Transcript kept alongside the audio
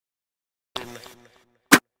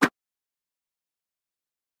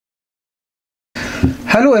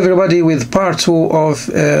Hello everybody, with part 2 of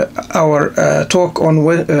our talk on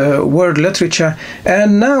world literature,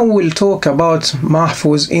 and now we'll talk about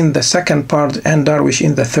Mahfouz in the second part and Darwish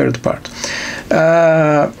in the third part.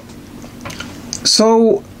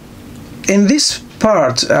 So in this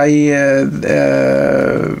part on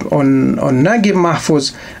Naguib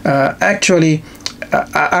Mahfouz, actually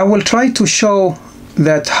I will try to show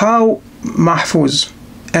that how Mahfouz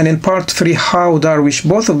and in part 3 how Darwish,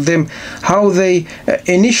 both of them, how they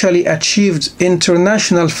initially achieved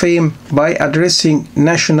international fame by addressing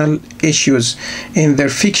national issues in their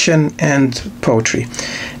fiction and poetry.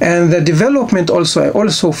 And the development also, I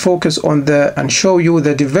also focus on and show you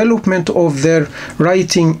the development of their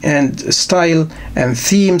writing and style and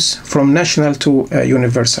themes from national to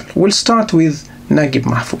universal. We'll start with Naguib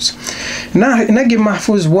Mahfouz. Naguib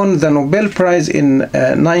Mahfouz won the Nobel Prize in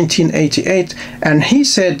 1988, and he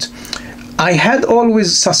said, "I had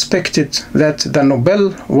always suspected that the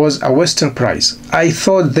Nobel was a Western prize. I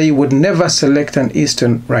thought they would never select an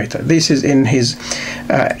Eastern writer." This is in his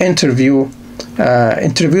interviewed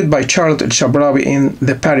by Charles El-Shabrawi in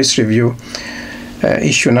the Paris Review,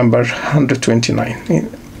 issue number 129.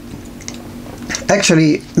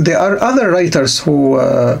 Actually, there are other writers who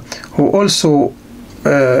also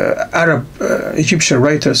Arab Egyptian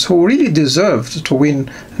writers who really deserved to win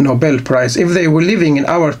Nobel Prize. If they were living in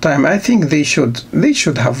our time, I think they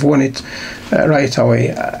should have won it right away.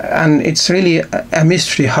 And it's really a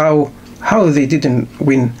mystery how they didn't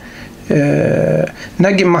win.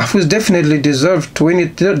 Naguib Mahfouz definitely deserved to win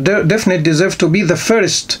it. Definitely deserved to be the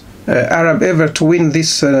first Arab ever to win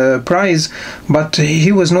this prize, but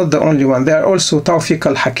he was not the only one. There are also Tawfiq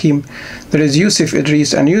al-Hakim, there is Yusuf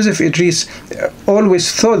Idris, and Yusuf Idris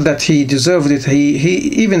always thought that he deserved it. He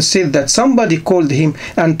even said that somebody called him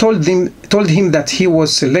and told him that he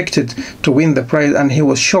was selected to win the prize, and he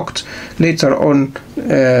was shocked later on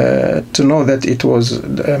to know that it was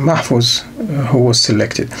Mahfouz who was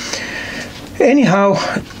selected. Anyhow,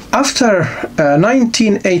 after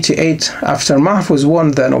 1988, after Mahfouz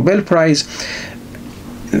won the Nobel Prize,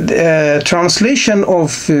 the translation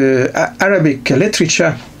of Arabic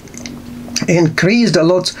literature increased a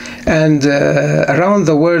lot and around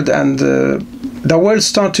the world, and the world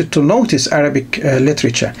started to notice Arabic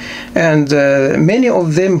literature, and many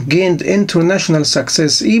of them gained international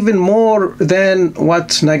success, even more than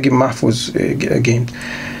what Naguib Mahfouz gained.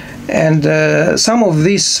 And some of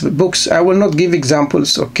these books, I will not give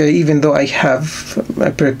examples, okay, even though I have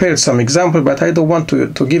prepared some examples, but I don't want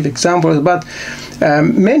to give examples. But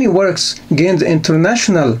many works gained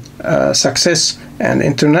international success and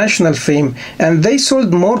international fame, and they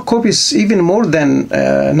sold more copies, even more than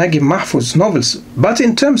Naguib Mahfouz novels. But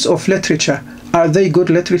in terms of literature, are they good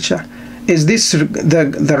literature? Is this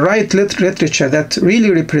the right literature that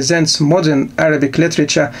really represents modern Arabic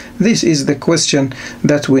literature? This is the question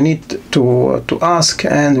that we need to ask,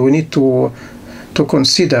 and we need to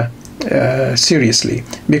consider seriously,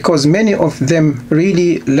 because many of them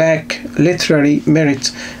really lack literary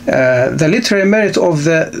merit. The literary merit of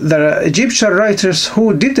the Egyptian writers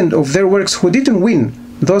who didn't win.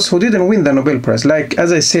 Those who didn't win the Nobel Prize, like,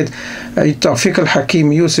 as I said, Tawfiq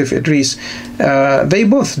al-Hakim, Yusuf Idris, they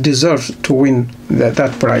both deserve to win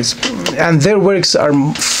that prize. And their works are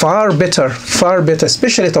far better,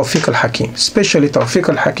 especially Tawfiq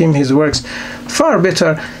al-Hakim, his works far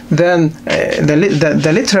better than the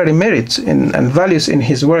literary merit and values in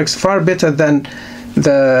his works, far better than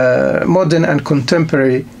the modern and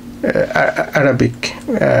contemporary Arabic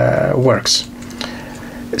works.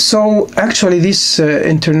 So actually this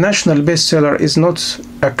international bestseller is not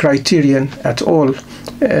a criterion at all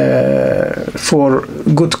for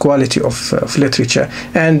good quality of literature.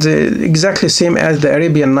 And exactly same as the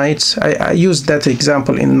Arabian Nights, I used that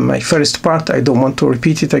example in my first part, I don't want to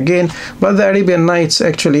repeat it again, but the Arabian Nights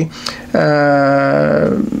actually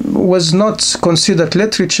was not considered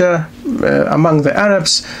literature among the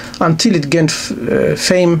Arabs until it gained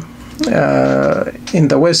fame in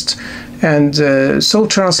the West. And so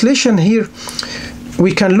translation here,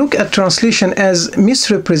 we can look at translation as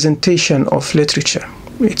misrepresentation of literature.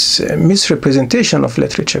 It's a misrepresentation of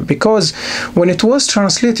literature, because when it was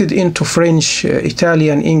translated into French,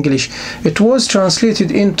 Italian, English, it was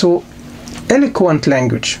translated into eloquent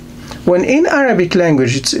language. When in Arabic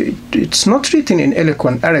language, it's not written in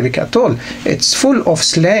eloquent Arabic at all. It's full of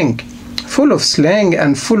slang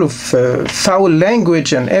and full of foul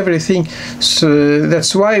language and everything. So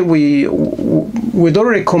that's why we don't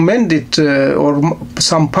recommend it, or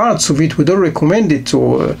some parts of it we don't recommend it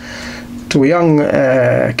to young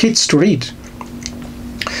kids to read.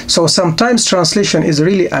 So sometimes translation is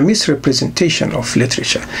really a misrepresentation of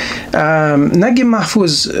literature. Naguib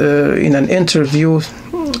Mahfouz, in an interview,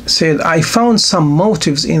 said, I found some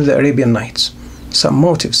motives in the Arabian Nights. Some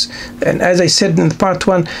motives. And as I said in part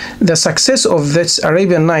one, the success of this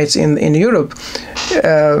Arabian Nights in Europe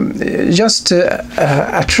just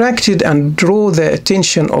attracted and drew the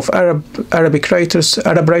attention of Arab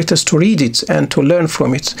writers to read it and to learn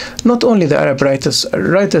from it. Not only the Arab writers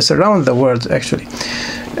around the world, actually.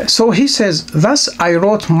 So he says, thus I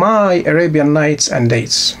wrote my Arabian Nights and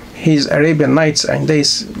Days. His Arabian Nights and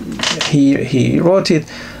Days, he wrote it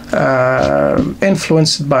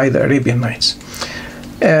influenced by the Arabian Nights.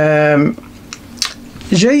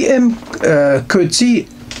 J.M. Coetzee,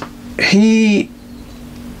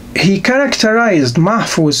 he characterized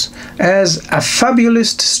Mahfouz as a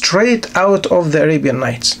fabulist straight out of the Arabian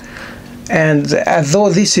Nights, and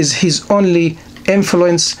although this is his only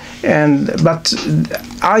influence, but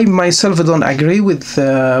I myself don't agree with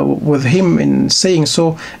him in saying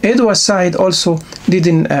so. Edward Said also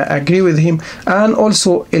didn't agree with him, and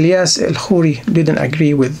also Ilyas al-Khoury didn't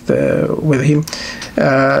agree with him.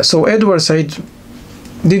 So Edward Said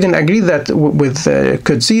didn't agree that with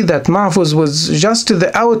Coetzee that Mahfouz was just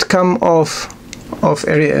the outcome of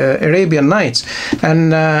Arabian Nights,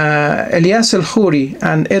 and Ilyas al-Khoury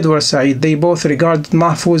and Edward Said, they both regard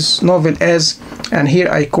Mahfouz's novel as, and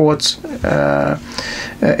here I quote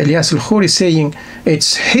Ilyas al-Khoury saying,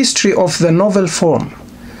 it's history of the novel form.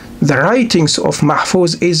 The writings of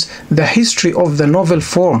Mahfouz is the history of the novel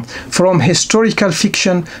form, from historical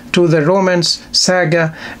fiction to the romance,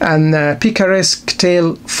 saga, and picaresque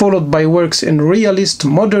tale, followed by works in realist,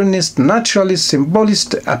 modernist, naturalist,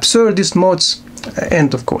 symbolist, absurdist modes.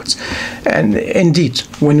 End of quotes. And indeed,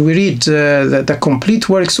 when we read the complete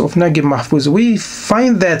works of Naguib Mahfouz, we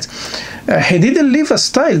find that he didn't leave a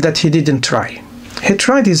style that he didn't try. He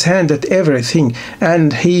tried his hand at everything,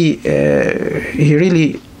 and he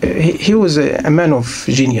was a man of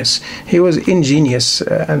genius. He was ingenious,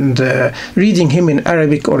 and reading him in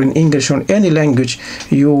Arabic or in English or in any language,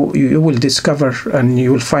 you will discover and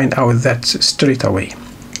you will find out that straight away.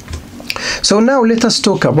 So now let us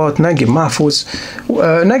talk about Naguib Mahfouz.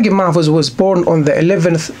 Naguib Mahfouz was born on the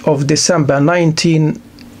 11th of December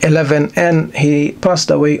 1911, and he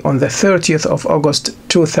passed away on the 30th of August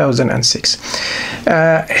 2006.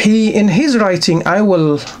 In his writing, I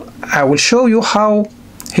will show you how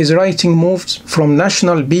his writing moved from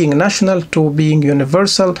being national to being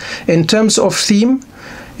universal in terms of theme.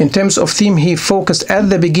 In terms of theme, he focused at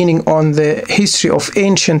the beginning on the history of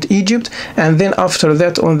ancient Egypt, and then after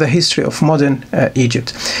that on the history of modern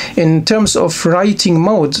Egypt. In terms of writing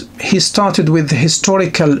mode, he started with the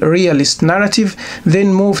historical realist narrative,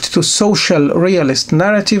 then moved to social realist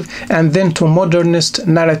narrative, and then to modernist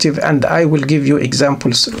narrative, and I will give you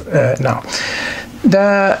examples now.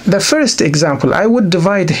 The first example, I would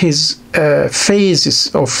divide his phases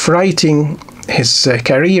of writing his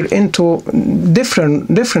career into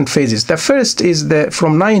different phases. The first is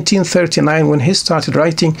from 1939, when he started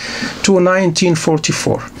writing, to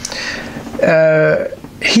 1944.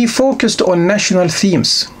 He focused on national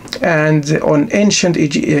themes and on ancient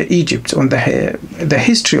Egypt, on the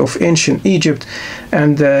history of ancient Egypt,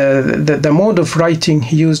 and the mode of writing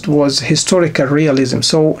he used was historical realism.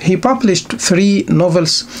 So he published 3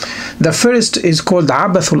 novels. The first is called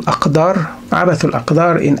Abath al-Aqdar. Abath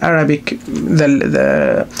al-Aqdar in Arabic,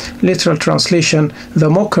 the literal translation, The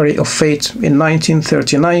Mockery of Fate, in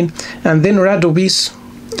 1939, and then Radubis,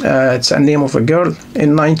 it's a name of a girl,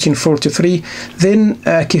 in 1943. Then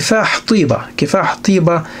Kifah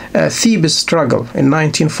Tiba, Thebes Struggle, in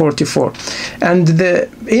 1944. And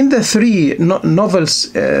in the 3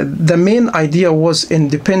 novels, the main idea was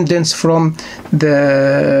independence from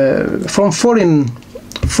foreign,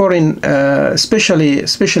 especially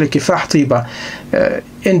Kifah Tiba,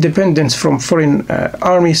 independence from foreign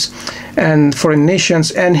armies and foreign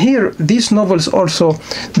nations. And here, these novels also,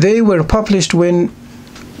 they were published when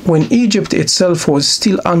Egypt itself was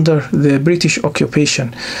still under the British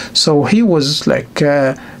occupation. So he was like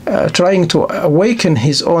trying to awaken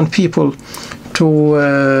his own people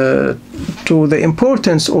to the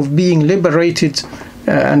importance of being liberated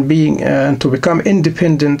and to become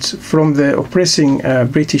independent from the oppressing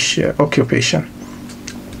British occupation.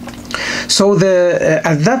 So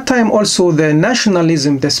at that time also, the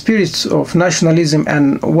nationalism, the spirit of nationalism,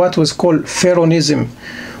 and what was called Pharaonism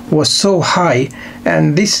was so high,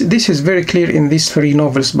 and this is very clear in these 3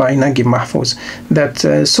 novels by Naguib Mahfouz, that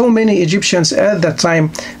so many Egyptians at that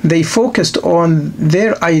time, they focused on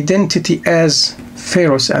their identity as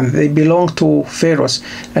pharaohs, and they belong to pharaohs,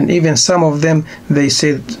 and even some of them, they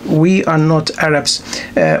said, we are not Arabs.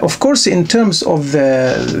 Of course, in terms of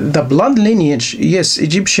the blood lineage, yes,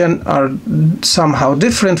 Egyptians are somehow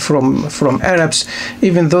different from Arabs,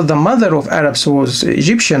 even though the mother of Arabs was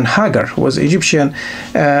Egyptian. Hagar was Egyptian,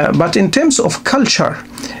 but in terms of culture,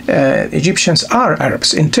 Egyptians are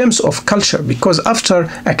Arabs in terms of culture, because after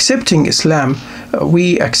accepting Islam,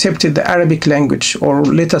 we accepted the Arabic language, or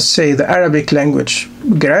let us say the Arabic language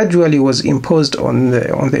gradually was imposed on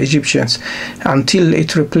the Egyptians until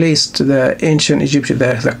it replaced the ancient Egyptian,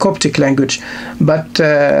 the Coptic language. But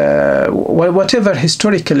whatever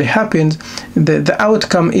historically happened, the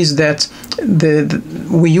outcome is that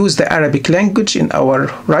we use the Arabic language in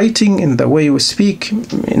our writing, in the way we speak,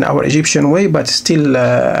 in our Egyptian way, but still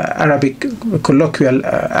Arabic, colloquial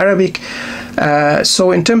Arabic.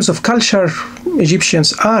 So in terms of culture,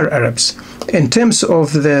 Egyptians are Arabs. In terms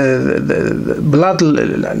of the blood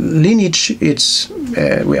lineage,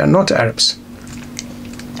 we are not Arabs.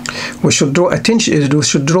 We should draw attention. We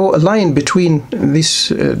should draw a line between these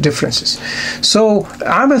differences. So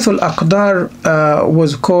Abath al-Aqdar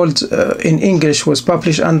was called in English, was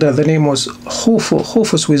published under the name was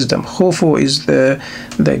Khufu's Wisdom. Khufu is the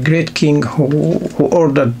great king who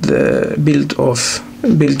ordered the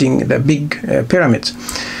building the big pyramid.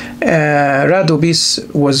 Radubis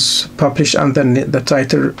was published under the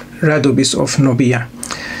title Radubis of Nubia.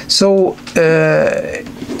 So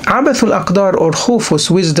Abath al-Aqdar, or Khufu's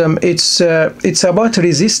Wisdom, it's about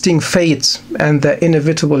resisting fate and the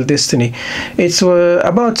inevitable destiny. It's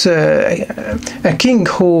about a king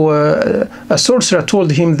who, a sorcerer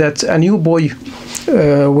told him that a new boy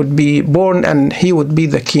would be born and he would be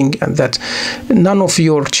the king, and that none of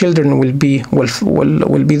your children will be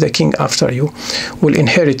the king after you, will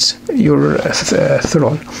inherit your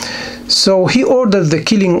throne. So he ordered the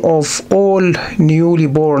killing of all newly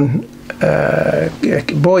born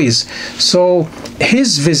boys. So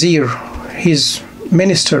his vizier, his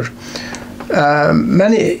minister,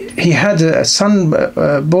 he had a son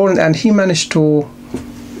born, and he managed to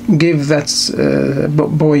give that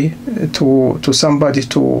boy to somebody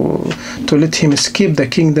to let him escape the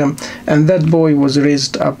kingdom, and that boy was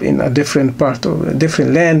raised up in a different part of a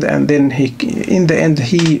different land, and then in the end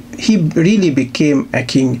he really became a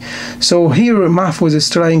king. So here Mahfouz is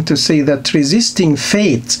trying to say that resisting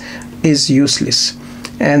fate is useless,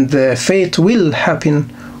 and fate will happen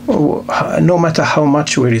no matter how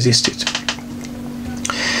much we resist it.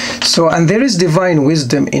 So, and there is divine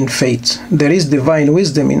wisdom in fate. There is divine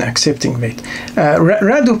wisdom in accepting fate.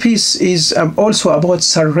 Radubis is also about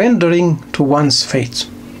surrendering to one's fate.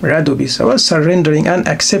 Radubis about surrendering and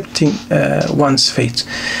accepting one's fate.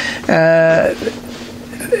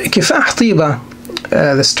 Kifah Tiba,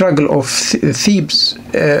 the struggle of Thebes,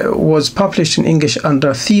 was published in English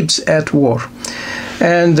under Thebes at War.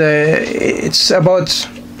 And it's about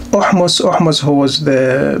Ahmose, who was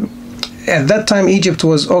at that time Egypt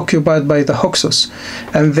was occupied by the Hyksos,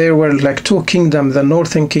 and there were like two kingdoms, the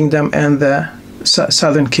northern kingdom and the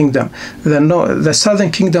southern kingdom. The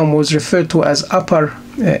southern kingdom was referred to as Upper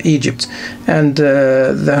Egypt, and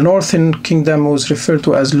the northern kingdom was referred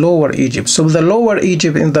to as Lower Egypt. So the Lower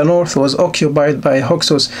Egypt in the north was occupied by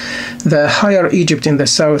Hyksos. The Higher Egypt in the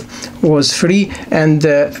south was free, and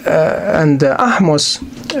Ahmose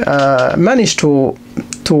managed to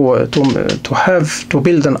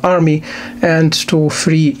build an army and to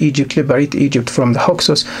free Egypt, liberate Egypt from the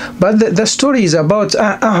Hyksos. But the story is about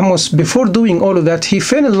Ahmose. Before doing all of that, he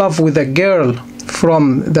fell in love with a girl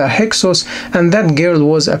from the Hyksos, and that girl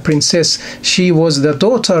was a princess. She was the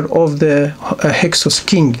daughter of the Hyksos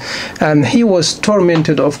king, and he was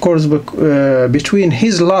tormented, of course, between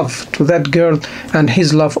his love to that girl and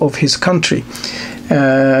his love of his country.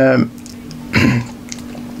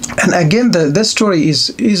 And again, the story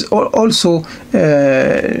is also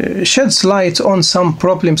sheds light on some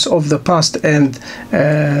problems of the past and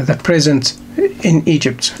the present in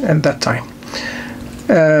Egypt at that time.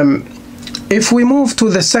 If we move to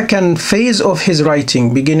the second phase of his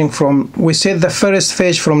writing, beginning from, we said the first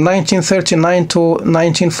phase from 1939 to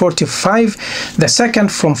 1945, the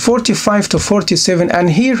second from 45 to 47, and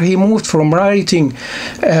here he moved from writing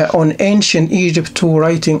on ancient Egypt to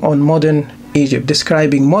writing on modern Egypt,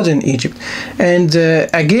 describing modern Egypt. And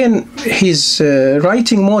again, his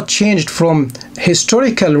writing mode changed from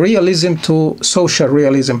historical realism to social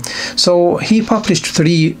realism. So he published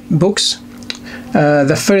 3 books.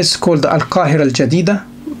 The first, called Al-Qahira Al-Jadida,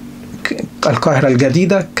 Al-Qahira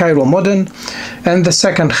Al-Jadida, Cairo Modern, and the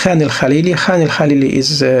second Khan Al-Khalili. Khan Al-Khalili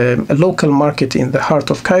is a local market in the heart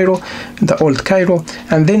of Cairo, the old Cairo,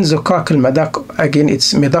 and then Zukak Al-Madak, again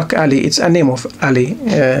it's Medak Ali, it's a name of Ali,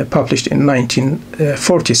 published in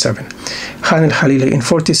 1947. Khan Al-Khalili in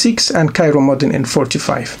 46 and Cairo Modern in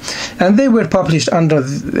 45. And they were published under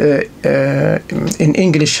in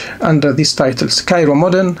English under these titles: Cairo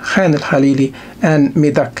Modern, Khan Al-Khalili, and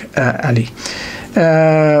Medak Ali.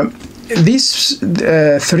 These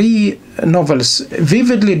three novels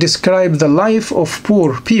vividly describe the life of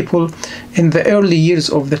poor people in the early years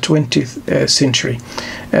of the 20th century.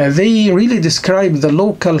 They really describe the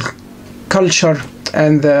local culture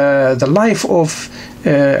and the life of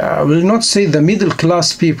I will not say the middle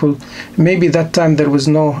class people. Maybe at that time there was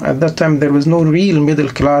no real middle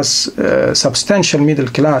class, substantial middle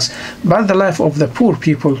class, but the life of the poor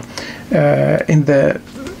people in the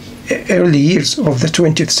early years of the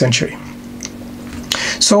 20th century.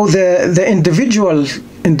 So the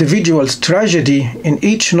individual's tragedy in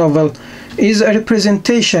each novel is a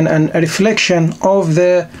representation and a reflection of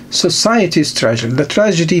the society's tragedy, the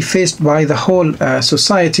tragedy faced by the whole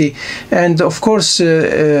society. And of course,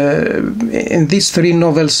 in these three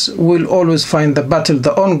novels, we'll always find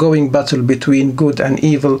the ongoing battle between good and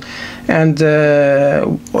evil. And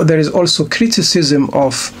there is also criticism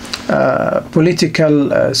of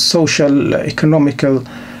political, social, economical,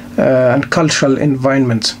 and cultural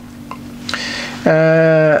environment.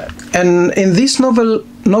 And in these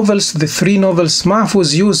novels, the three novels,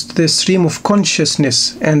 Mahfouz used the stream of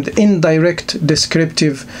consciousness and indirect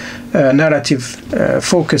descriptive narrative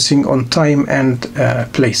focusing on time and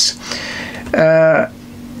place.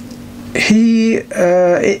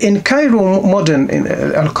 In Cairo Modern, in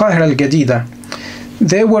Al-Qahira Al-Jadida,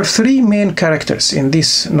 there were three main characters in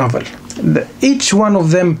this novel. Each one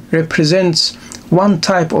of them represents one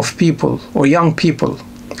type of people or young people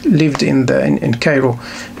lived in Cairo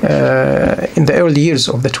in the early years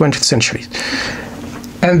of the 20th century.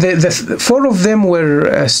 And the four of them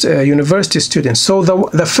were university students. So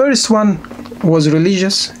the first one was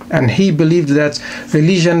religious, and he believed that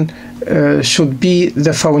religion should be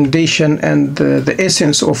the foundation and the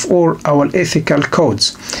essence of all our ethical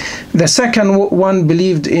codes. The second one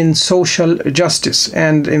believed in social justice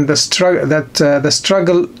and in the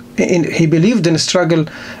struggle. He believed in a struggle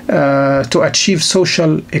to achieve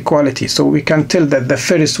social equality. So we can tell that the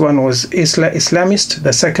first one was Islamist,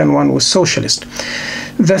 the second one was socialist.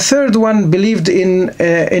 The third one believed in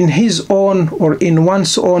his own or in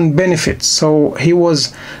one's own benefit. So he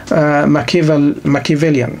was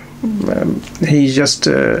Machiavellian. He's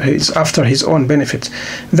after his own benefit.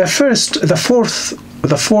 The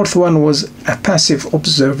fourth one was a passive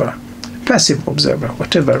observer.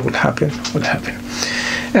 Whatever will happen, will happen.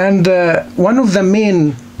 And one of the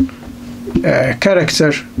main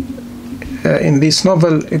character in this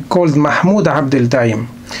novel called Mahmoud Abdel Daim.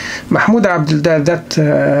 Mahmoud Abdel Daim, that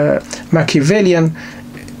Machiavellian,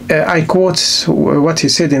 I quote what he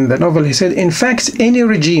said in the novel. He said, "In fact, any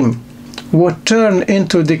regime would turn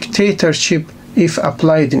into dictatorship if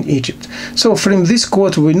applied in Egypt." So from this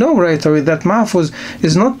quote, we know right away that Mahfouz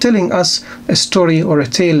is not telling us a story or a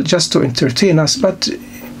tale just to entertain us, but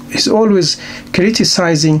he's always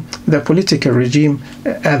criticizing the political regime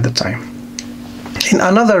at the time. In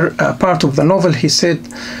another part of the novel, he said,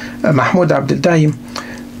 Mahmoud Abdel Daim,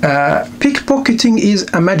 "Pickpocketing is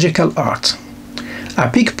a magical art. A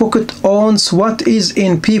pickpocket owns what is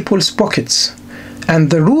in people's pockets. And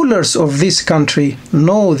the rulers of this country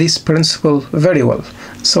know this principle very well."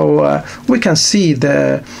 So we can see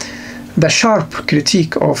the sharp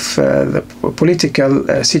critique of the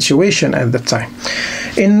political situation at the time.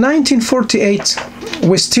 In 1948,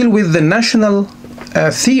 we're still with the national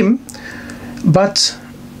theme,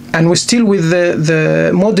 and we're still with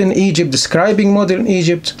the modern Egypt, describing modern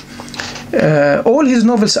Egypt. All his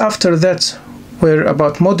novels after that were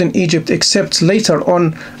about modern Egypt, except later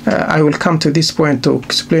on, I will come to this point to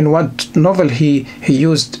explain what novel he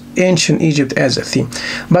used ancient Egypt as a theme.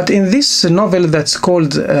 But in this novel that's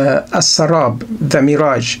called As-Sarab, The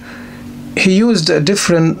Mirage, he used a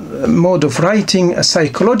different mode of writing, a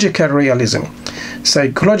psychological realism.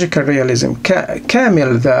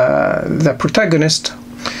 Kamil, the protagonist,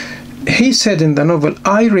 he said in the novel,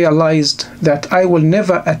 "I realized that I will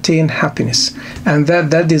never attain happiness, and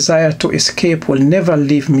that desire to escape will never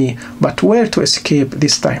leave me, but where to escape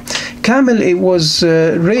this time?" Kamil was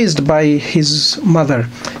raised by his mother.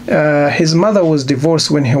 His mother was divorced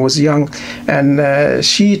when he was young, and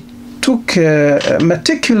she took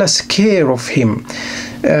meticulous care of him,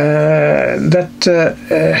 that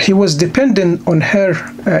he was dependent on her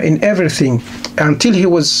in everything until he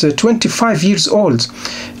was 25 years old.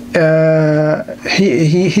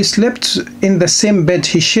 He slept in the same bed.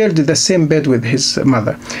 He shared the same bed with his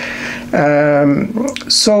mother.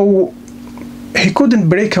 So he couldn't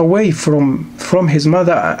break away from his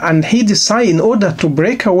mother, and he decided, in order to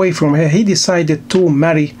break away from her, he decided to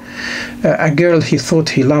marry a girl he thought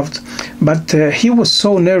he loved. But he was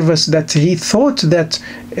so nervous that he thought that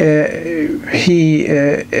he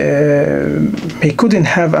couldn't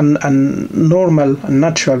have a normal,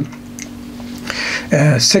 natural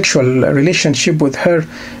sexual relationship with her,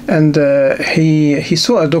 and he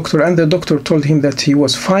saw a doctor, and the doctor told him that he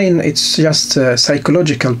was fine, it's just a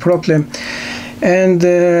psychological problem. And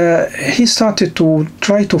he started to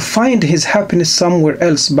try to find his happiness somewhere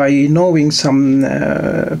else by knowing some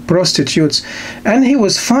prostitutes, and he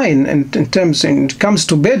was fine in terms, when it comes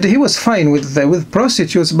to bed, he was fine with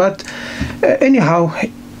prostitutes. But anyhow,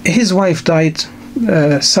 his wife died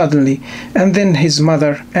suddenly, and then his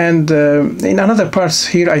mother. And in another parts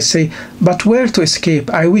here I say, but where to escape?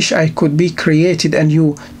 I wish I could be created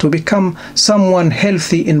anew to become someone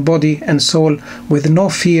healthy in body and soul, with no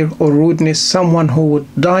fear or rudeness, someone who would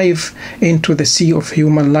dive into the sea of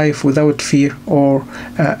human life without fear or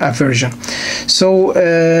aversion. So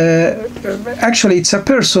actually it's a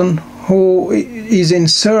person who is in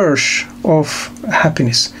search of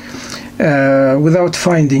happiness without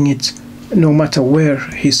finding it, no matter where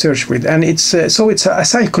he searched with. And it's so it's a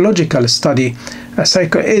psychological study,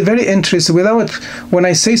 very interesting. When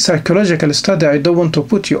I say psychological study, I don't want to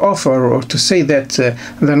put you off or to say that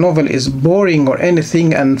the novel is boring or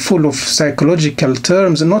anything and full of psychological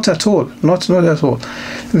terms. Not at all. Not at all.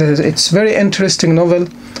 It's very interesting novel,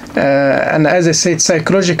 and as I said,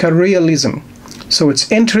 psychological realism. So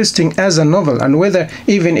it's interesting as a novel, and whether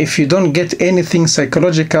even if you don't get anything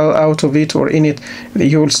psychological out of it or in it,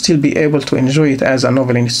 you will still be able to enjoy it as a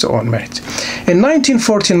novel in its own merit. In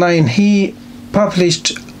 1949, he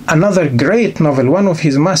published another great novel, one of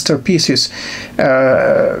his masterpieces,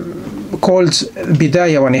 called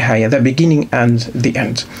Bidaya wa Nihaya, the beginning and the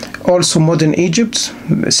end. Also modern Egypt,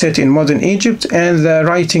 set in modern Egypt, and the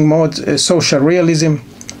writing mode, social realism.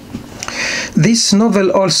 This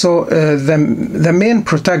novel also, the main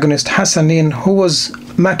protagonist, Hassanin, who was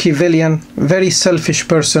Machiavellian, very selfish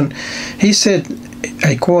person, he said,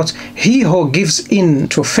 I quote, "He who gives in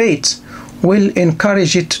to fate will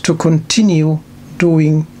encourage it to continue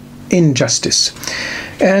doing injustice."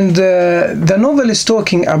 And the novel is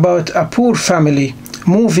talking about a poor family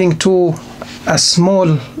moving to a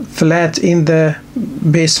small flat in the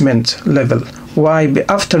basement level. Why?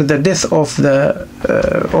 After the death of the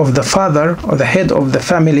father, or the head of the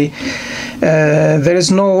family, there is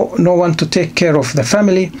no one to take care of the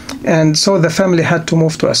family, and so the family had to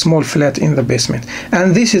move to a small flat in the basement.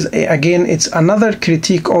 And this is, again, it's another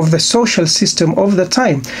critique of the social system of the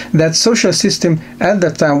time. That social system at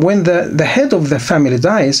that time, when the head of the family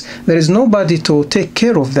dies, there is nobody to take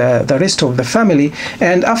care of the rest of the family.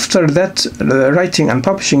 And after that, writing and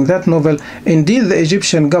publishing that novel, indeed the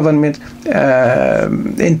Egyptian government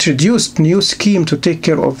introduced new scheme to take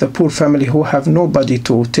care of the poor family who have nobody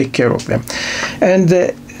to take care of them. And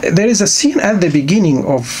there is a scene at the beginning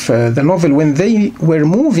of the novel when they were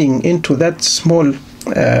moving into that small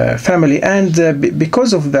family, and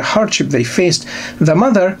because of the hardship they faced, the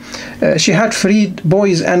mother, she had 3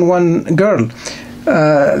 boys and 1 girl.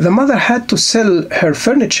 The mother had to sell her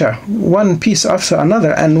furniture one piece after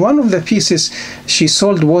another, and one of the pieces she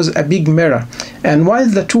sold was a big mirror. And while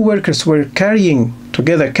the 2 workers were carrying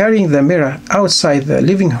the mirror outside the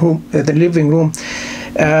living room,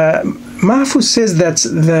 Mahfouz says that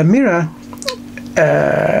the mirror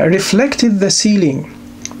reflected the ceiling.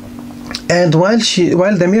 And while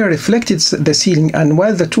the mirror reflected the ceiling, and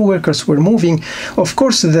while the 2 workers were moving, of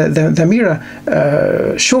course the mirror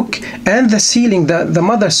shook, and the ceiling, the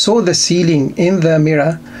mother saw the ceiling in the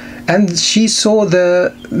mirror, and she saw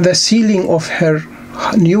the ceiling of her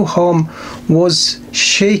new home was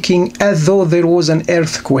shaking as though there was an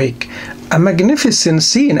earthquake. A magnificent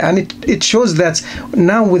scene, and it shows that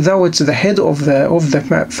now, without the head of the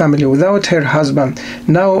family, without her husband,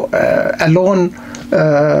 now alone,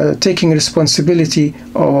 taking responsibility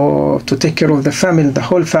or to take care of the family, the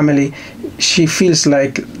whole family, she feels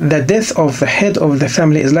like the death of the head of the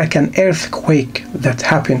family is like an earthquake that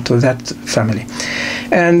happened to that family.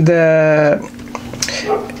 And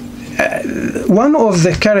one of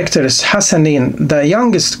the characters, Hassanin, the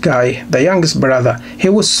youngest guy, the youngest brother, he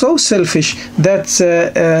was so selfish that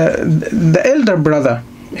the elder brother,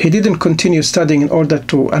 He didn't continue studying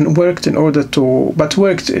but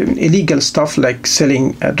worked in illegal stuff like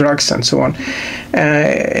selling drugs and so on,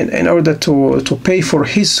 in order to pay for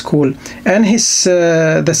his school. And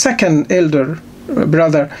the second elder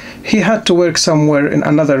brother, he had to work somewhere in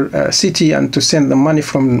another city and to send the money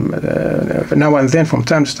from now and then, from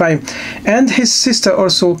time to time. And his sister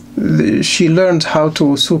also, she learned how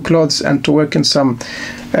to sew clothes and to work in some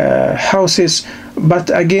houses. But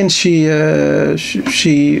again, she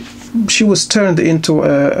was turned into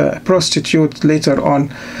a prostitute later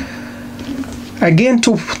on, again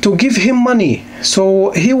to give him money.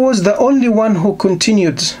 So he was the only one who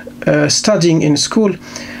continued studying in school.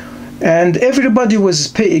 And everybody was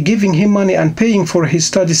giving him money and paying for his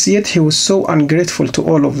studies, yet he was so ungrateful to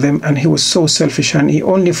all of them, and he was so selfish, and he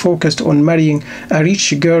only focused on marrying a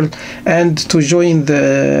rich girl and to join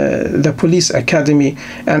the police academy,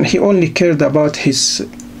 and he only cared about his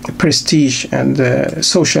prestige and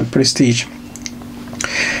social prestige.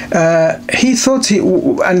 He thought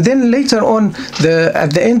and then later on,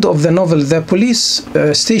 at the end of the novel, the police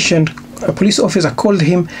station, a police officer called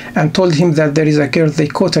him and told him that there is a girl, they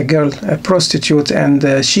caught a girl, a prostitute, and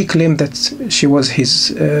she claimed that she was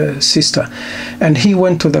his sister. And he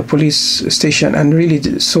went to the police station and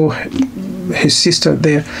really saw his sister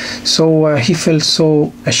there. So he felt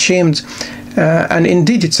so ashamed. And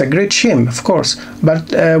indeed, it's a great shame, of course.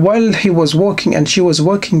 But while he was walking and she was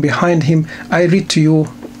walking behind him, I read to you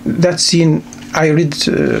that scene.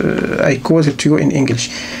 I quoted to you in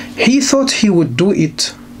English. He thought he would do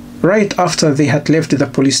it right after they had left the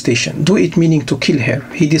police station. Do it meaning to kill her.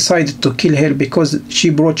 He decided to kill her because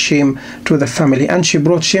she brought shame to the family, and she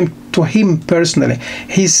brought shame to him personally.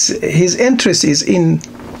 His interest is in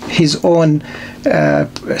his own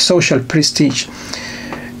social prestige.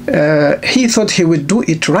 He thought he would do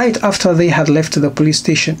it right after they had left the police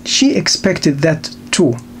station. She expected that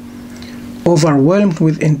too. Overwhelmed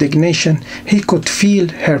with indignation, he could feel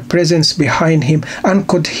her presence behind him and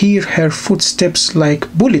could hear her footsteps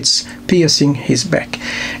like bullets piercing his back.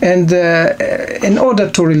 And in order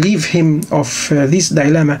to relieve him of this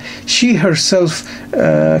dilemma, she herself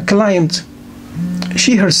climbed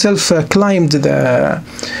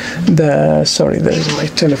sorry, there is my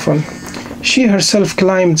telephone. She herself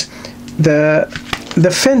climbed the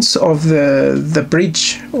fence of the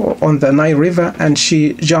bridge on the Nile River, and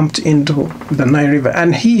she jumped into the Nile River.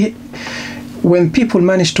 And when people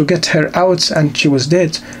managed to get her out, and she was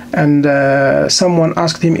dead, and someone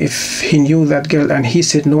asked him if he knew that girl, and he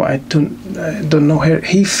said, no, I don't know her.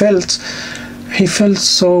 He felt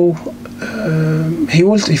so he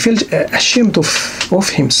felt ashamed of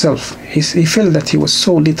himself. He felt that he was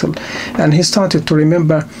so little, and he started to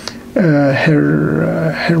remember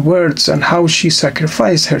her words and how she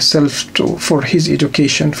sacrificed herself for his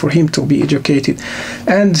education, for him to be educated.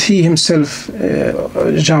 And he himself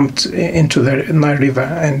jumped into the Nile River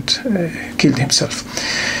and killed himself.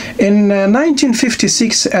 In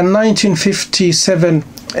 1956 and 1957,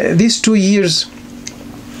 these 2 years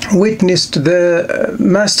witnessed the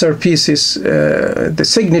masterpieces, the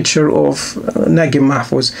signature of Naguib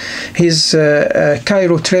Mahfouz, his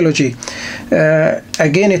Cairo trilogy.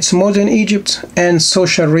 Again, it's modern Egypt and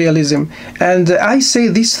social realism. And I say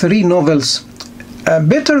these 3 novels,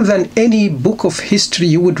 better than any book of history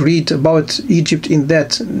you would read about Egypt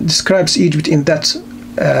describes Egypt in that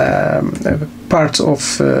part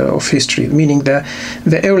of history, meaning the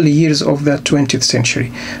early years of the 20th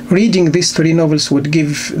century. Reading these 3 novels would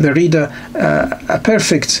give the reader a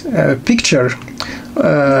perfect picture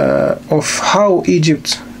of how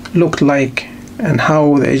Egypt looked like and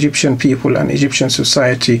how the Egyptian people and Egyptian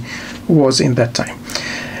society was in that time.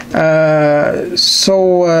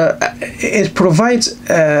 It provides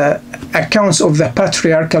accounts of the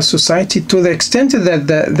patriarchal society to the extent that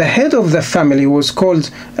the head of the family was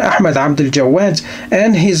called Ahmed Abdel Jawad,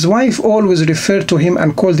 and his wife always referred to him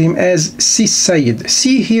and called him as Si Sayyid.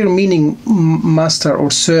 Si here meaning master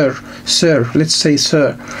or sir, let's say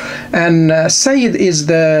sir. And Sayyid is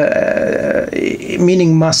the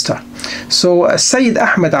meaning master. So Sayyid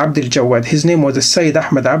Ahmed Abdel Jawad, his name was Sayyid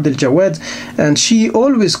Ahmed Abdel Jawad, and she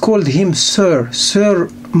always called him sir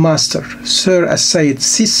master, sir as-Sayyid,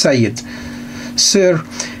 Si Sayyid, sir.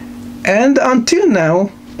 And until now,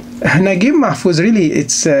 Naguib Mahfouz, really,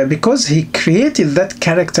 it's because he created that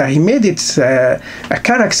character, he made it a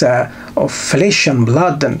character of flesh and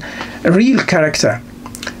blood and a real character,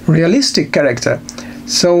 realistic character.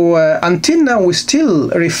 So until now, we still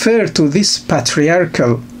refer to this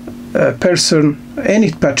patriarchal person,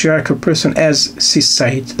 any patriarchal person, as Si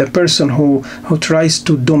Sayyid, the person who tries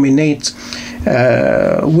to dominate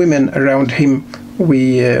women around him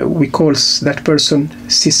we call that person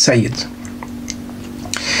Sis Said.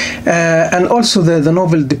 And also the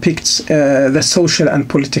novel depicts the social and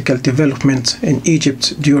political development in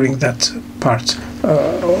Egypt during that part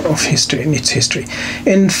of history, in its history.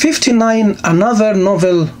 In 59,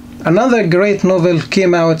 another great novel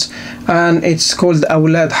came out, and it's called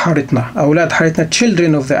Awlad Haritna,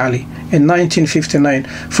 Children of the Ali, in 1959,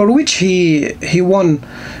 for which he won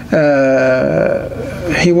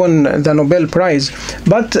the Nobel Prize.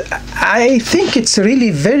 But I think it's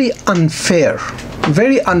really very unfair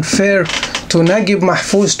to Naguib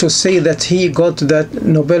Mahfouz to say that he got that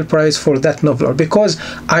Nobel Prize for that novel, because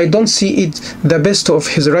I don't see it the best of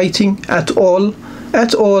his writing at all.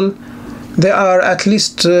 There are at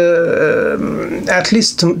least 10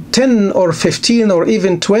 or 15 or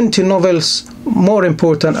even 20 novels more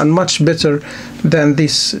important and much better than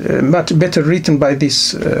this, much better written by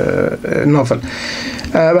this novel.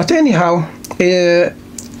 But anyhow, here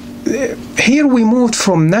we moved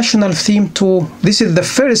from national theme to, this is the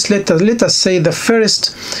first, let us say the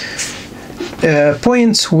first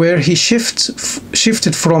points where he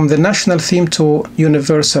shifted from the national theme to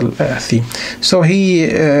universal theme. So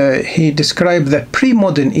he described the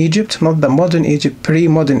pre-modern Egypt, not the modern Egypt,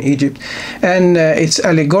 pre-modern Egypt, and its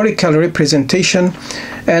allegorical representation,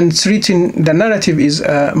 and it's written, the narrative is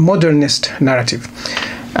a modernist narrative.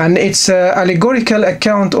 And it's an allegorical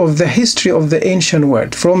account of the history of the ancient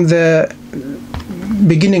world, from the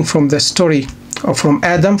beginning, from the story, or from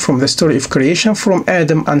Adam, from the story of creation, from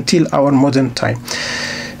Adam until our modern time.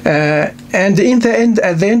 And in the end,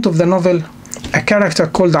 at the end of the novel, a character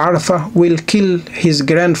called Arafah will kill his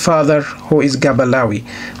grandfather, who is Gabalawi.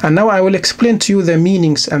 And now I will explain to you the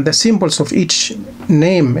meanings and the symbols of each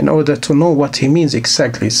name in order to know what he means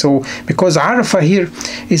exactly. So, because Arafah here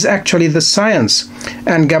is actually the science,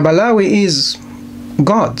 and Gabalawi is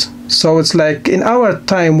God. So it's like in our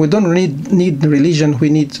time, we don't need religion, we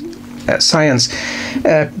need science.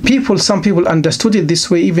 Some people understood it this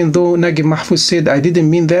way, even though Naguib Mahfouz said I didn't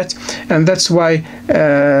mean that, and that's why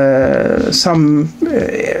some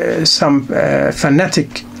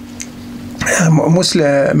fanatic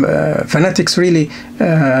Muslim fanatics really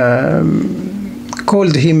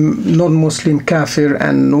called him non-Muslim kafir,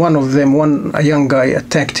 and one of them, a young guy,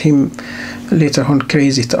 attacked him later on.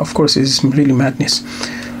 Crazy, of course, is really madness.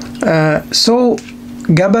 So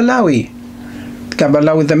Gabalawi,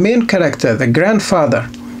 the main character, the grandfather,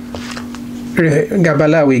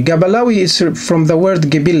 Gabalawi is from the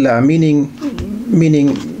word Gibilla, meaning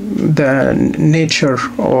the nature,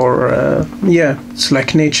 or it's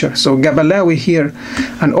like nature. So Gabalawi here,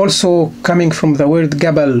 and also coming from the word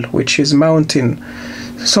Gabal, which is mountain.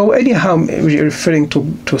 So anyhow, referring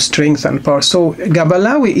to strength and power. So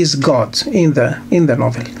Gabalawi is God in the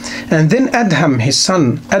novel, and then Adham, his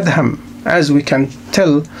son Adham, as we can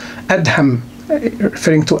tell, Adham,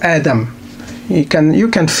 referring to Adam. You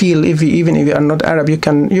can feel, even if you are not Arab, you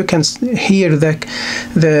can hear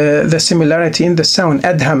the similarity in the sound.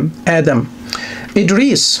 Adham, Adam.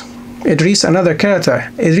 Idris, another character.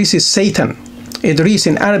 Idris is Satan. Idris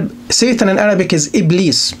in Arab, Satan in Arabic is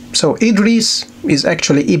Iblis. So Idris is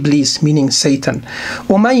actually Iblis, meaning Satan.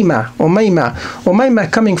 Umayma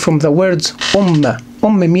coming from the words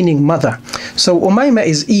meaning mother. So Umayma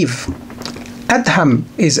is Eve. Adham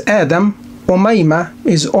is Adam. Umayma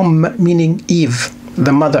is meaning Eve,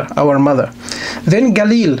 the mother, our mother. Then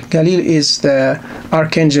Galil is the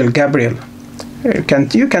Archangel Gabriel. You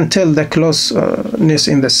can tell the closeness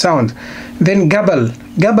in the sound. Then Gabal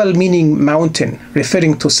meaning mountain,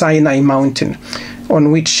 referring to Sinai mountain,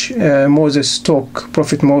 on which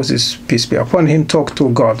Prophet Moses, peace be upon him, talked to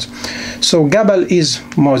God. So Gabal is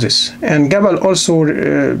Moses, and Gabal also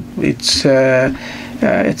it's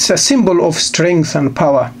a symbol of strength and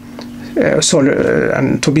power.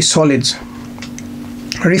 And to be solid.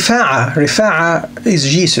 Rifa'a is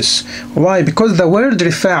Jesus. Why? Because the word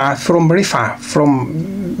Rifa'a from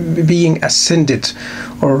being ascended,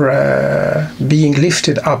 or being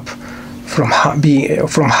lifted up, from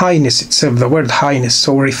highness itself, the word highness.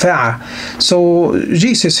 So Rifa'a. So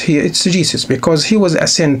Jesus here, it's Jesus because he was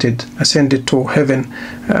ascended to heaven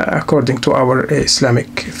according to our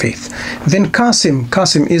Islamic faith. Then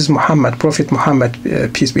Qasim is Muhammad, Prophet Muhammad,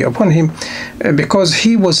 peace be upon him, because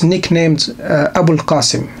he was nicknamed Abul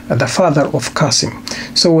Qasim, the father of Qasim.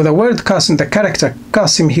 So the word Qasim, the character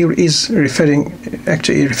Qasim here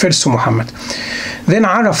refers to Muhammad. Then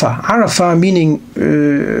Arafah meaning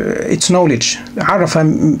it's knowledge.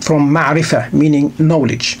 Arafah from Ma'rifah, meaning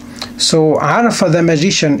knowledge. So Arafah, the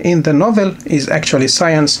magician in the novel, is actually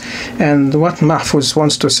science, and what Mahfouz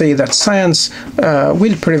wants to say that science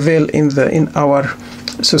will prevail in our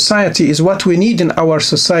society is what we need in our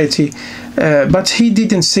society, but he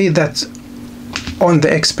didn't say that on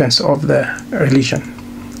the expense of the religion,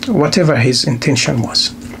 whatever his intention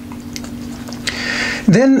was.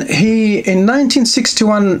 Then he, in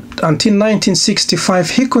 1961 until 1965,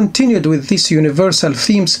 he continued with these universal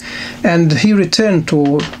themes, and he returned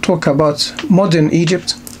to talk about modern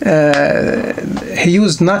Egypt. He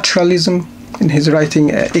used naturalism in his writing,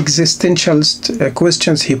 existentialist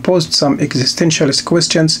questions. He posed some existentialist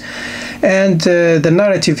questions, and the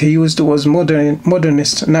narrative he used was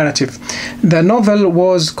modernist narrative. The novel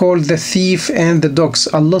was called The Thief and the Dogs,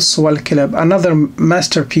 Al-Liss wal-Kilab, another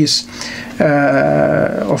masterpiece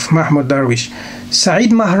of Mahmoud Darwish.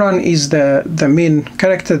 Said Mahran is the main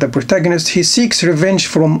character, the protagonist. He seeks revenge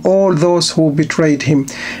from all those who betrayed him,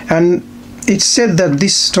 and it's said that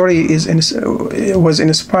this story was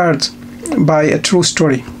inspired by a true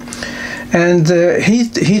story. And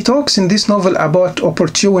he talks in this novel about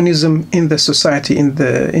opportunism in the society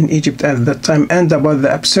in Egypt at that time, and about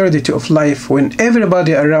the absurdity of life when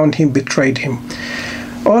everybody around him betrayed him,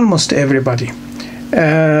 almost everybody.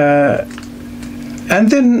 And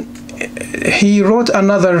then he wrote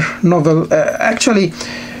another novel, actually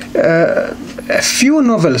a few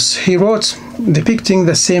novels he wrote depicting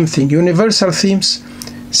the same thing, universal themes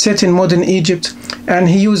set in modern Egypt. And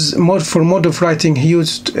he used, for mode of writing, he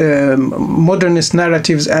used modernist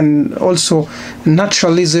narratives and also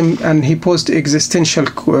naturalism, and he posed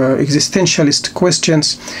existentialist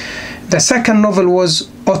questions. The second novel was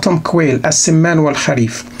Autumn Quail, As-Simman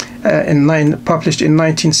wal-Kharif, published in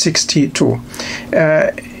 1962.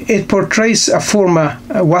 It portrays a former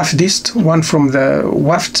Wafdist, one from the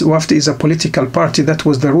Wafd. Wafd is a political party that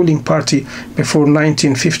was the ruling party before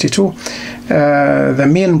 1952, the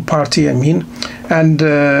main party, and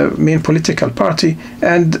main political party.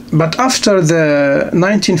 But after the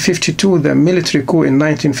 1952, the military coup in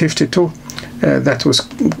 1952, that was,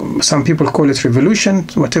 some people call it revolution,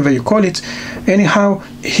 whatever you call it. Anyhow,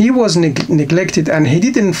 he was neglected, and he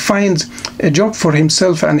didn't find a job for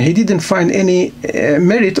himself, and he didn't find any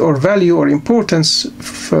merit or value or importance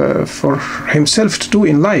for himself to do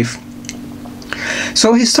in life.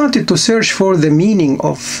 So he started to search for the meaning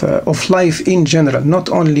of life in general, not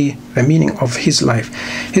only the meaning of his life.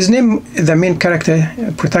 His name, the main character,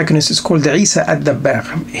 protagonist, is called Isa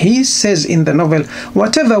ad-Dabbagh. He says in the novel,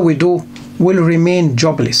 whatever we do will remain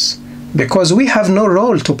jobless because we have no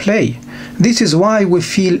role to play. This is why we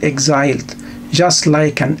feel exiled, just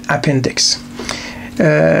like an appendix.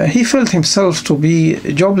 He felt himself to be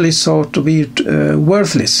jobless or to be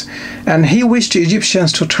worthless, and he wished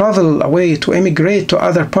Egyptians to travel away, to emigrate to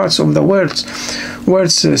other parts of the world,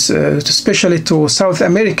 especially to South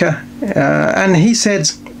America. And he said,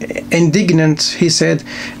 indignant, he said,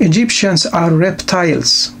 Egyptians are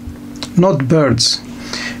reptiles, not birds.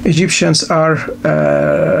 Egyptians are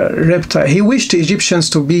reptiles. He wished Egyptians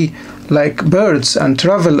to be like birds and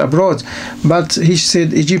travel abroad, but he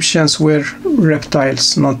said Egyptians were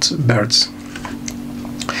reptiles, not birds.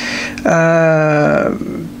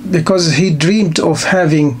 Because he dreamed of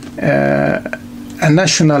having a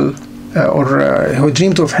national, he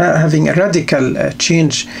dreamed of having a radical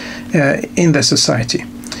change in the society.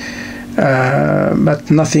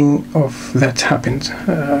 But nothing of that happened,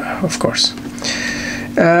 of course.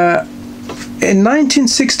 In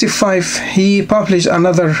 1965, he published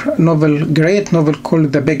another novel, great novel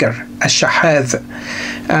called The Beggar, Ash-Shahad,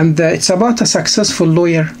 and it's about a successful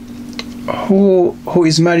lawyer who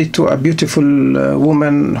is married to a beautiful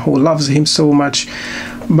woman who loves him so much,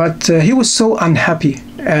 but he was so unhappy,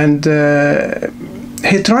 and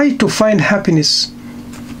he tried to find happiness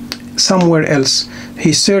somewhere else.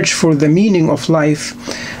 He searched for the meaning of life,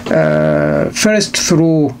 first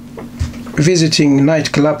through visiting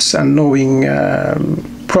nightclubs and knowing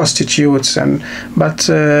prostitutes, but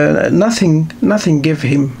nothing gave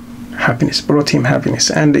him happiness, brought him happiness.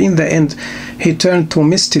 And in the end, he turned to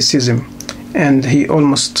mysticism, and he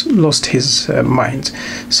almost lost his mind.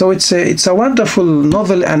 So it's a wonderful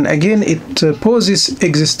novel, and again it poses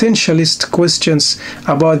existentialist questions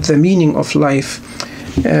about the meaning of life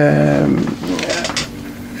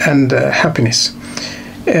and happiness.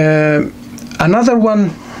 Another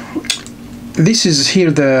one. This is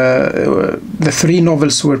here, the three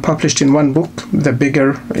novels were published in one book, The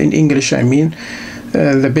Beggar, in English I mean,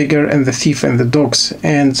 The Beggar and The Thief and the Dogs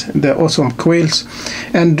and The Autumn Quails.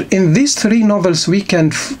 And in these three novels we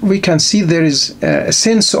can see there is a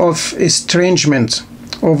sense of estrangement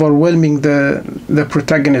overwhelming the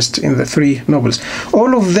protagonist in the three novels.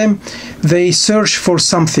 All of them, they search for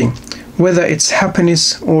something. whether it's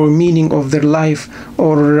happiness or meaning of their life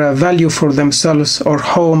or value for themselves or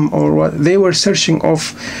home or what. They were searching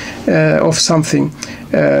of something.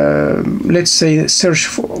 Let's say search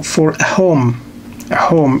for a home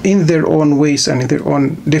in their own ways and in their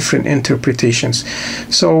own different interpretations.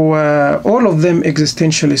 So all of them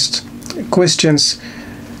existentialist questions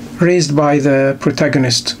raised by the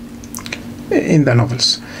protagonist in the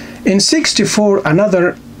novels. In 1964,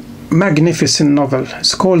 another magnificent novel.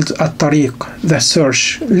 It's called At-Tariq, The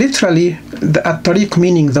Search. Literally, the At-Tariq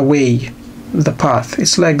meaning the way, the path.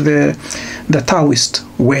 It's like the Taoist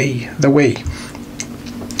way, the way.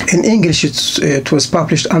 In English, it was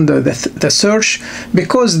published under the Search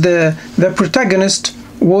because the protagonist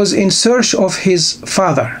was in search of his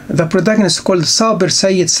father. The protagonist is called Sabir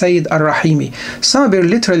Sayyid Ar-Rahimi. Sabir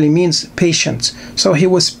literally means patient. So he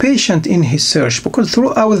was patient in his search because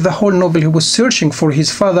throughout the whole novel he was searching for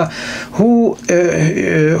his father,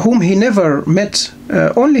 whom he never met.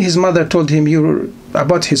 Only his mother told him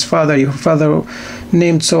about his father. Your father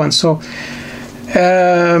named so and so.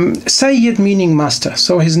 Sayyid meaning master,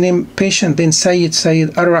 so his name patient, then Sayyid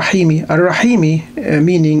Ar-Rahimi. Ar-Rahimi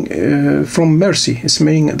meaning from mercy, it's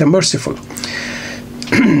meaning the merciful.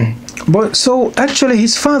 But so actually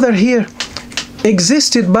his father here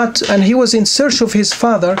existed, and he was in search of his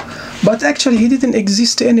father, but actually he didn't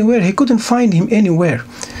exist anywhere. He couldn't find him anywhere.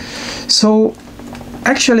 So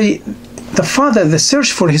actually the father, the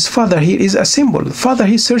search for his father here is a symbol. The father,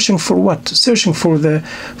 he's searching for what? Searching for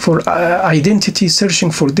identity,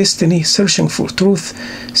 searching for destiny, searching for truth,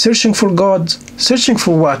 searching for God, searching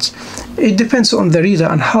for what? It depends on the reader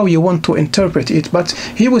and how you want to interpret it. But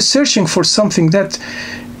he was searching for something that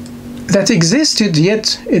existed,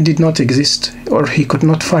 yet it did not exist, or he could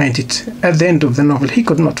not find it. At the end of the novel, he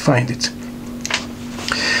could not find it.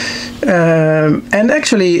 And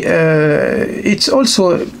actually, it's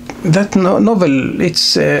also that novel.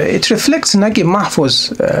 It reflects Naguib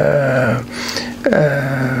Mahfouz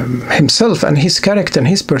himself and his character and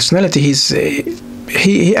his personality.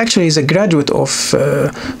 He actually is a graduate of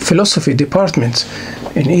philosophy department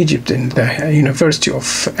in Egypt in the University of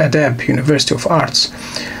Adab, University of Arts.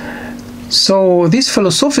 So these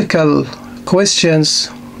philosophical questions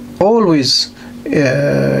always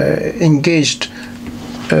engaged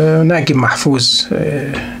Naguib Mahfouz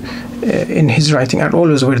in his writing, and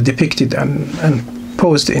always were depicted and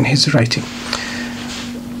posed in his writing.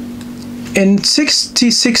 In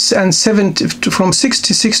 66 and 70, from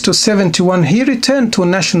 66 to 71, he returned to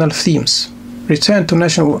national themes.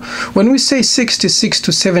 When we say 66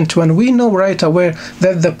 to 71, we know right away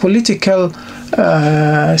that the political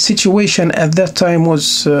situation at that time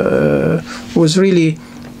was really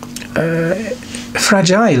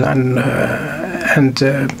fragile, and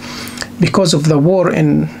because of the war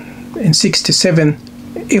in 67,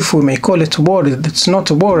 if we may call it war, it's not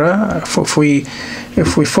a war.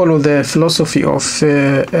 If we follow the philosophy of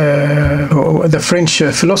the French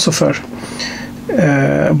philosopher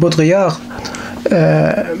Baudrillard,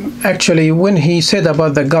 actually, when he said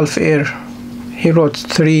about the Gulf War, he wrote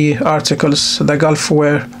 3 articles. The Gulf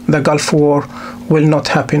War will not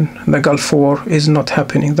happen. The Gulf War is not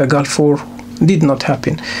happening. The Gulf War did not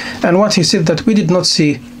happen. And what he said, that we did not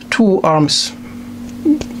see 2 arms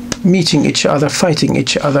meeting each other, fighting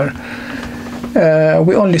each other.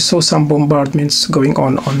 We only saw some bombardments going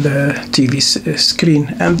on the TV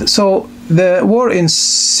screen. And so the war in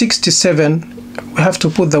 67, we have to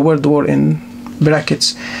put the word war in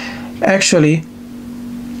brackets, actually,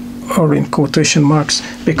 or in quotation marks,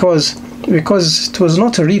 because it was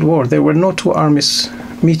not a real war. There were no 2 armies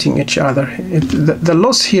meeting each other. The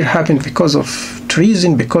loss here happened because of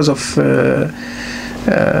treason, because of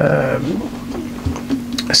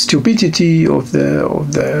stupidity of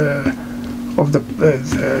the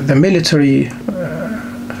military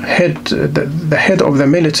head, the head of the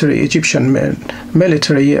military, Egyptian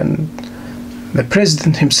military, and the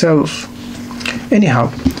president himself.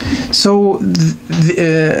 Anyhow, so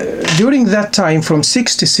during that time, from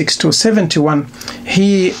 66 to 71,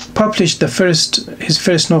 he published his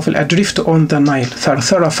first novel, Adrift on the Nile,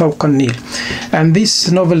 Tharthara Fawq al-Nil. And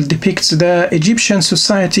this novel depicts the Egyptian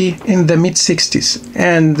society in the mid-60s,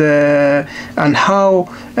 and how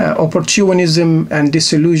opportunism and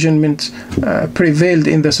disillusionment prevailed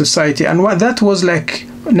in the society. And what that was like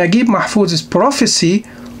Naguib Mahfouz's prophecy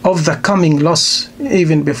of the coming loss,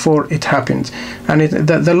 even before it happened. And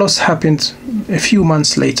the loss happened a few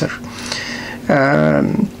months later,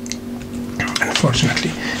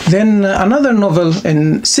 unfortunately. Then another novel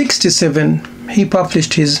in 67, he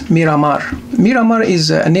published his Miramar. Miramar is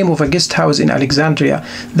a name of a guest house in Alexandria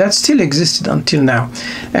that still existed until now,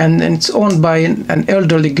 and it's owned by an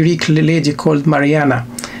elderly Greek lady called Mariana.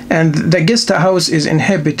 And the guest house is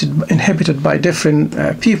inhabited by different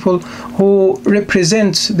people who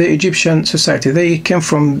represent the Egyptian society. They came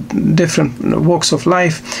from different walks of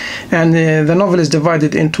life, and the novel is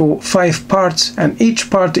divided into 5 parts, and each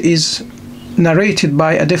part is narrated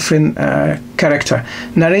by a different character,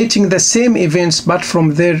 narrating the same events but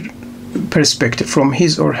from their perspective, from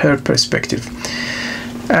his or her perspective.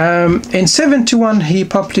 In 71 he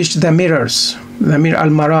published The Mirrors, the Mir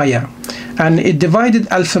al-Maraya, and it divided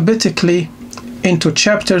alphabetically into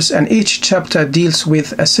chapters, and each chapter deals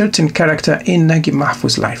with a certain character in Naguib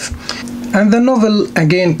Mahfouz's life. And the novel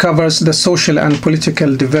again covers the social and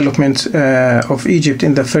political development of Egypt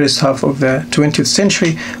in the first half of the 20th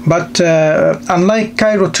century. But unlike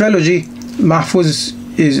Cairo trilogy, Mahfouz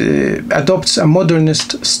adopts a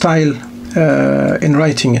modernist style in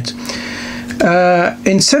writing it.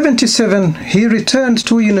 In 77, he returned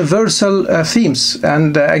to universal themes,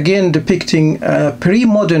 and again depicting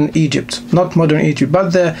pre-modern Egypt, not modern Egypt,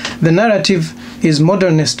 but the narrative is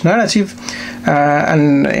modernist narrative,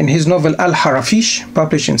 and in his novel Al-Harafish,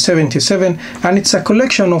 published in 77, and it's a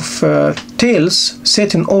collection of tales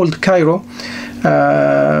set in old Cairo,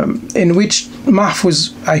 in which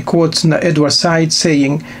Mahfouz, I quote Edward Said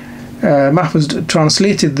saying, Mahfouz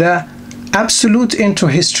translated the absolute into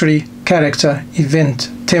history, character, event,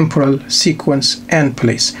 temporal, sequence, and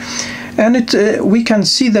place. And we can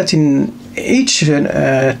see that in each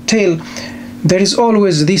tale there is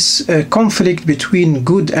always this conflict between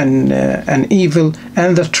good and evil,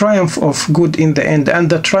 and the triumph of good in the end, and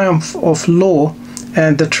the triumph of law,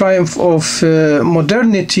 and the triumph of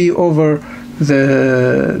modernity over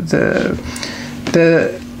the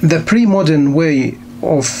pre-modern way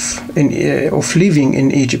of living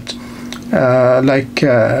in Egypt. Like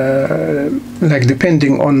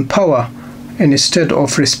depending on power instead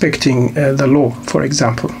of respecting the law, for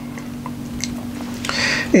example.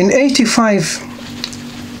 In 85,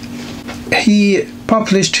 he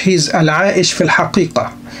published his Al-Aish fil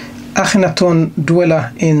Haqiqa, Akhenaton,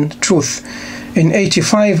 Dweller in Truth, in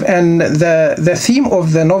 85, and the theme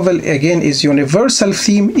of the novel again is universal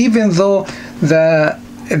theme, even though the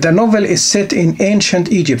novel is set in ancient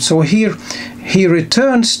Egypt. So here he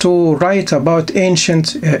returns to write about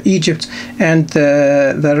ancient Egypt, and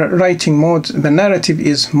the writing mode, the narrative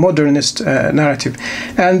is modernist narrative.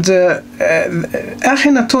 And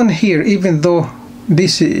Akhenaton here, even though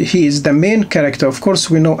he is the main character, of course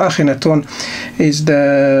we know Akhenaton is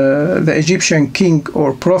the Egyptian king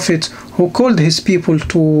or prophet who called his people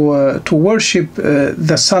to worship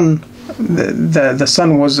the sun. The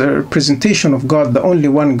sun was a representation of God, the only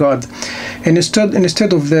one God, and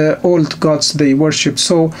instead of the old gods they worshipped,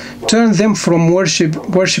 so turned them from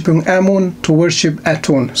worshipping Amun to worship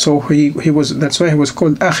Aton. So that's why he was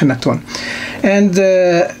called Akhenaton. And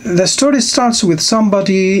the story starts with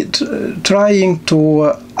somebody trying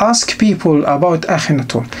to ask people about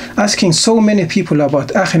Akhenaton, asking so many people about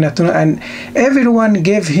Akhenaton, and everyone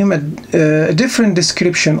gave him a different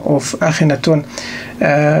description of Akhenaton,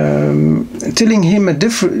 telling him a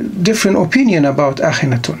different opinion about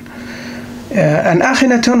Akhenaton. And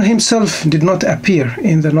Akhenaton himself did not appear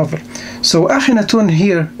in the novel. So Akhenaton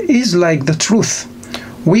here is like the truth.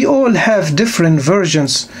 We all have different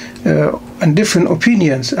versions and different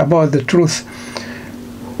opinions about the truth.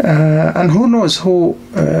 And who knows who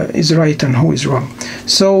is right and who is wrong.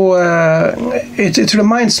 So it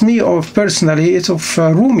reminds me of, personally, of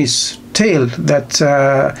Rumi's tale that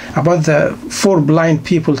about the 4 blind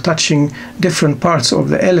people touching different parts of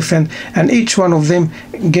the elephant, and each one of them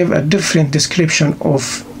gave a different description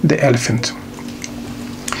of the elephant.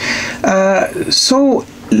 So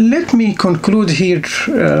let me conclude here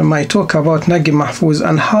my talk about Naguib Mahfouz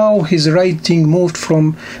and how his writing moved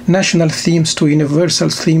from national themes to universal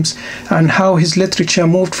themes, and how his literature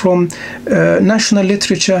moved from national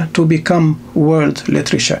literature to become world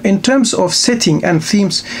literature. In terms of setting and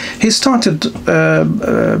themes, he started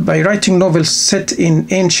by writing novels set in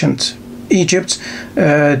ancient Egypt,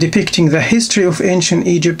 depicting the history of ancient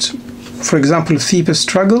Egypt, for example, Thebes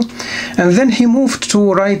struggle, and then he moved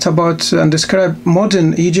to write about and describe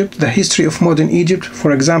modern Egypt, the history of modern Egypt,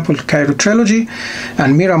 for example, Cairo trilogy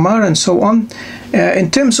and Miramar and so on.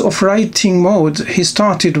 In terms of writing mode, he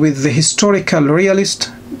started with the historical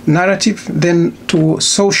realist narrative, then to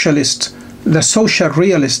socialist, the social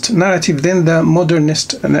realist narrative, then the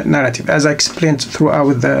modernist narrative, as I explained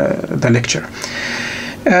throughout the lecture.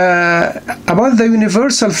 About the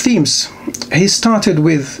universal themes, he started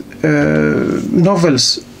with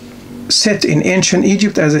novels set in ancient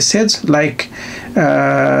Egypt, as I said, like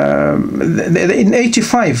in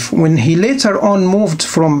 85, when he later on moved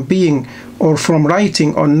from being or from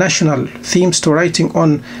writing on national themes to writing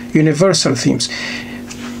on universal themes.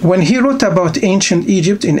 When he wrote about ancient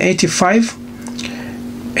Egypt in 85,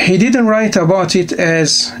 he didn't write about it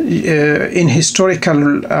as in historical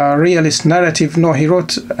realist narrative. No, he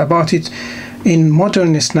wrote about it in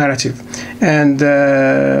modernist narrative. And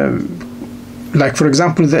like, for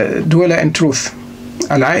example, the Dweller in Truth,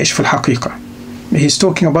 Al-Aish fi al-Haqiqa. He's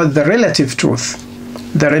talking about the relative truth,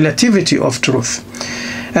 the relativity of truth.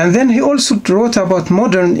 And then he also wrote about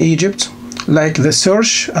modern Egypt, like the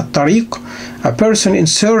search, at-Tariq, a person in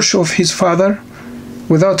search of his father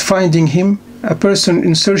without finding him, a person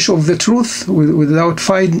in search of the truth without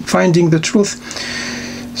finding the truth.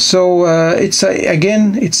 So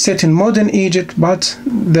again, it's set in modern Egypt, but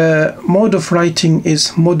the mode of writing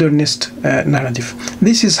is modernist narrative.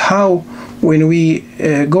 This is how, when we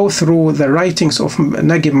go through the writings of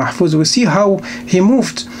Naguib Mahfouz, we see how he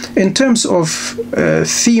moved in terms of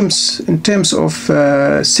themes, in terms of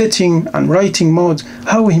setting and writing mode,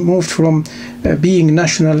 how he moved from being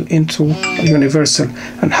national into universal,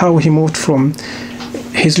 and how he moved from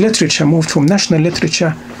his literature, moved from national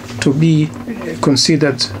literature to be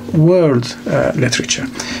considered world literature.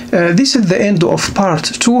 This is the end of part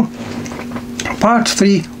 2. Part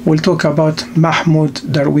 3 will talk about Mahmoud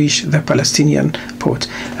Darwish, the Palestinian poet.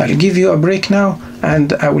 I'll give you a break now,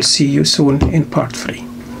 and I will see you soon in part 3.